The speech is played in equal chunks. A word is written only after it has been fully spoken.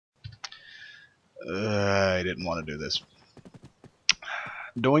I didn't want to do this.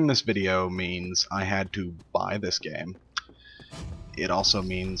 Doing this video means I had to buy this game. It also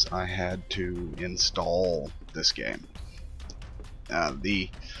means I had to install this game.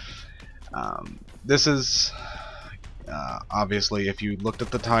 This is obviously, if you looked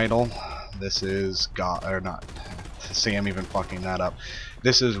at the title, this is see, I'm even fucking that up.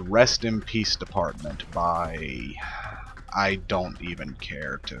 This is Rest in Peace Department by, I don't even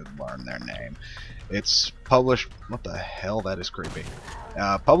care to learn their name. It's published, what the hell, that is creepy.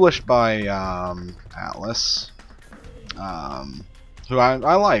 Published by Atlas, who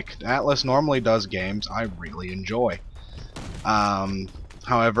I like. Atlas normally does games I really enjoy.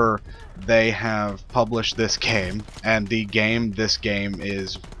 However, they have published this game, and the game this game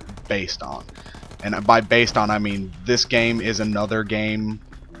is based on. And by based on, I mean this game is another game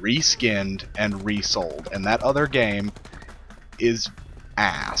reskinned and resold, and that other game is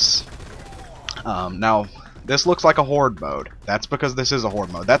ass. Now, this looks like a horde mode. That's because this is a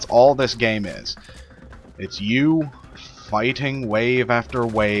horde mode. That's all this game is. It's you fighting wave after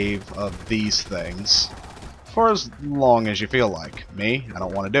wave of these things for as long as you feel like. Me, I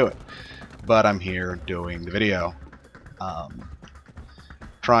don't want to do it, but I'm here doing the video.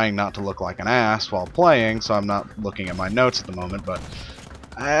 Trying not to look like an ass while playing, so I'm not looking at my notes at the moment, but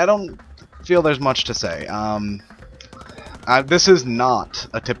I don't feel there's much to say. This is not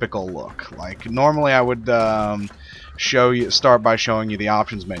a typical look. Like, normally I would start by showing you the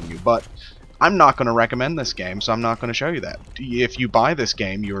options menu, but I'm not going to recommend this game, so I'm not going to show you that. If you buy this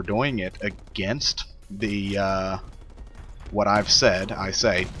game, you're doing it against the what I've said. I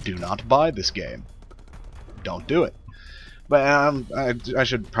say, do not buy this game. Don't do it. But I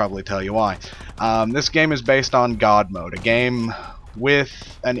should probably tell you why. This game is based on God Mode, a game with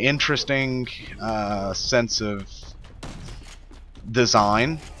an interesting sense of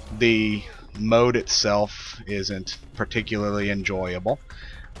design. The mode itself isn't particularly enjoyable,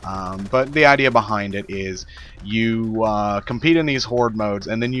 but the idea behind it is you compete in these horde modes,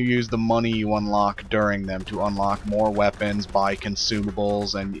 and then you use the money you unlock during them to unlock more weapons, buy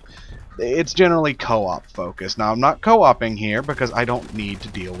consumables, and it's generally co-op focused. Now, I'm not co-oping here because I don't need to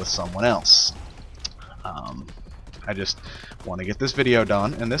deal with someone else. I just want to get this video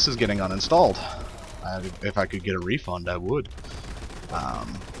done, and this is getting uninstalled. If I could get a refund, I would.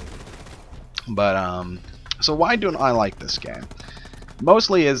 So why don't I like this game?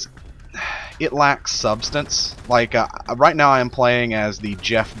 Mostly is it lacks substance. Like, right now I am playing as the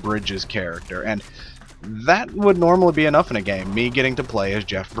Jeff Bridges character, and that would normally be enough in a game, me getting to play as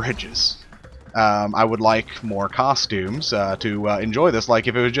Jeff Bridges. I would like more costumes to enjoy this. Like,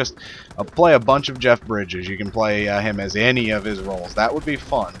 if it was just play a bunch of Jeff Bridges, you can play him as any of his roles. That would be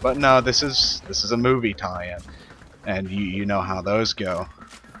fun. But no, this is a movie tie-in, and you know how those go.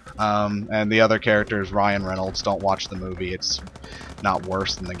 And the other characters, Ryan Reynolds, don't watch the movie. It's not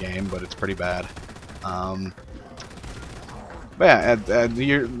worse than the game, but it's pretty bad. But yeah,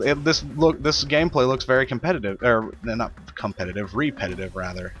 this gameplay looks very competitive, or not competitive, repetitive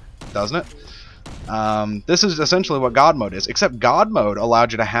rather, doesn't it? This is essentially what God Mode is, except God Mode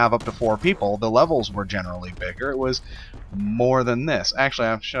allowed you to have up to 4 people. The levels were generally bigger. It was more than this.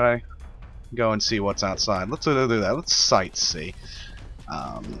 Actually, should I go and see what's outside? Let's do that. Let's sightsee.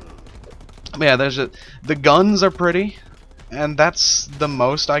 Yeah, the guns are pretty, and that's the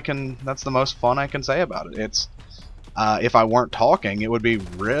most fun I can say about it. It's if I weren't talking, it would be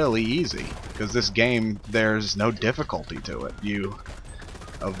really easy, because this game, there's no difficulty to it. You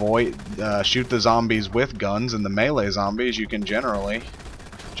shoot the zombies with guns, and the melee zombies you can generally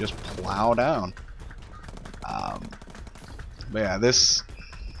just plow down. But yeah,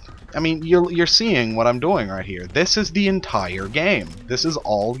 I mean, you're seeing what I'm doing right here. This is the entire game. This is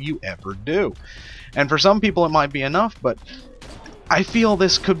all you ever do. And for some people it might be enough, but I feel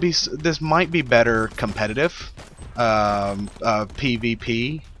this might be better competitive.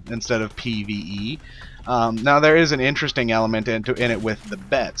 PvP instead of PvE. Now, there is an interesting element in it with the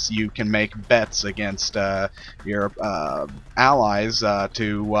bets. You can make bets against your allies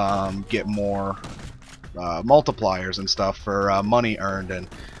to get more multipliers and stuff for money earned and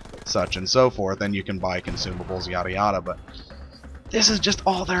such and so forth, and you can buy consumables, yada yada. But this is just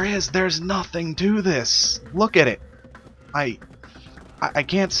all there is. There's nothing to this. Look at it. I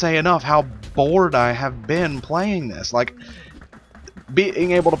can't say enough how bored I have been playing this. Like,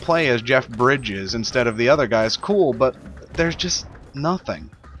 being able to play as Jeff Bridges instead of the other guys, cool, but there's just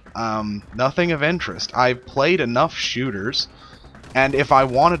nothing. Nothing of interest. I've played enough shooters, and if I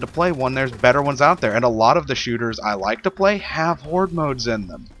wanted to play one, there's better ones out there, and a lot of the shooters I like to play have horde modes in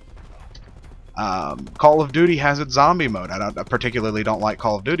them. Call of Duty has its zombie mode. I particularly don't like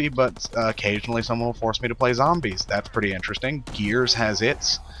Call of Duty, but occasionally someone will force me to play zombies. That's pretty interesting. Gears has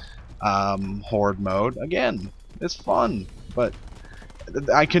its horde mode. Again, it's fun, but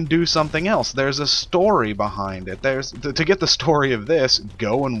I can do something else. There's a story behind it. To get the story of this,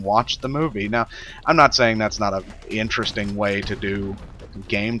 go and watch the movie. Now, I'm not saying that's not an interesting way to do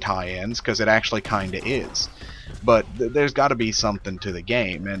game tie-ins, because it actually kind of is. But there's got to be something to the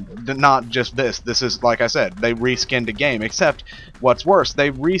game, and not just this. This is, like I said, they reskinned a game, except what's worse,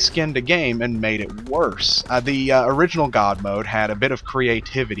 they reskinned a game and made it worse. The original God mode had a bit of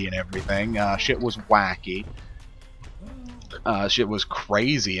creativity and everything. Shit was wacky. Shit was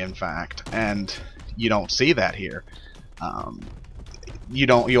crazy, in fact, and you don't see that here.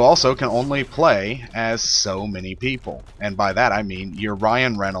 You also can only play as so many people, and by that I mean you're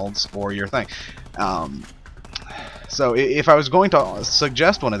Ryan Reynolds or your thing. So if I was going to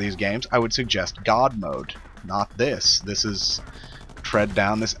suggest one of these games, I would suggest God mode, not this. This is tread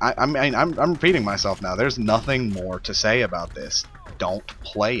down this. I mean, I'm repeating myself now. There's nothing more to say about this. Don't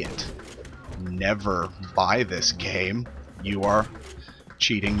play it. Never buy this game. You are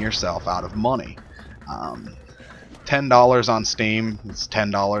cheating yourself out of money. $10 on Steam. It's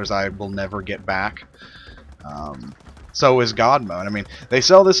 $10 I will never get back. So is God mode. I mean, they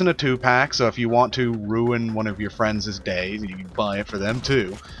sell this in a 2-pack, so if you want to ruin one of your friends' days, you can buy it for them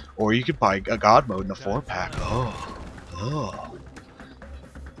too. Or you could buy a God mode in a 4-pack. Oh.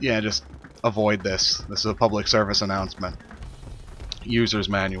 Yeah, just avoid this. This is a public service announcement. User's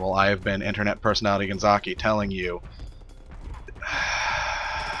manual. I have been Internet Personality Ginzaki telling you.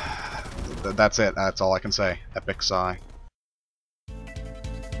 That's it. That's all I can say. Epic sigh.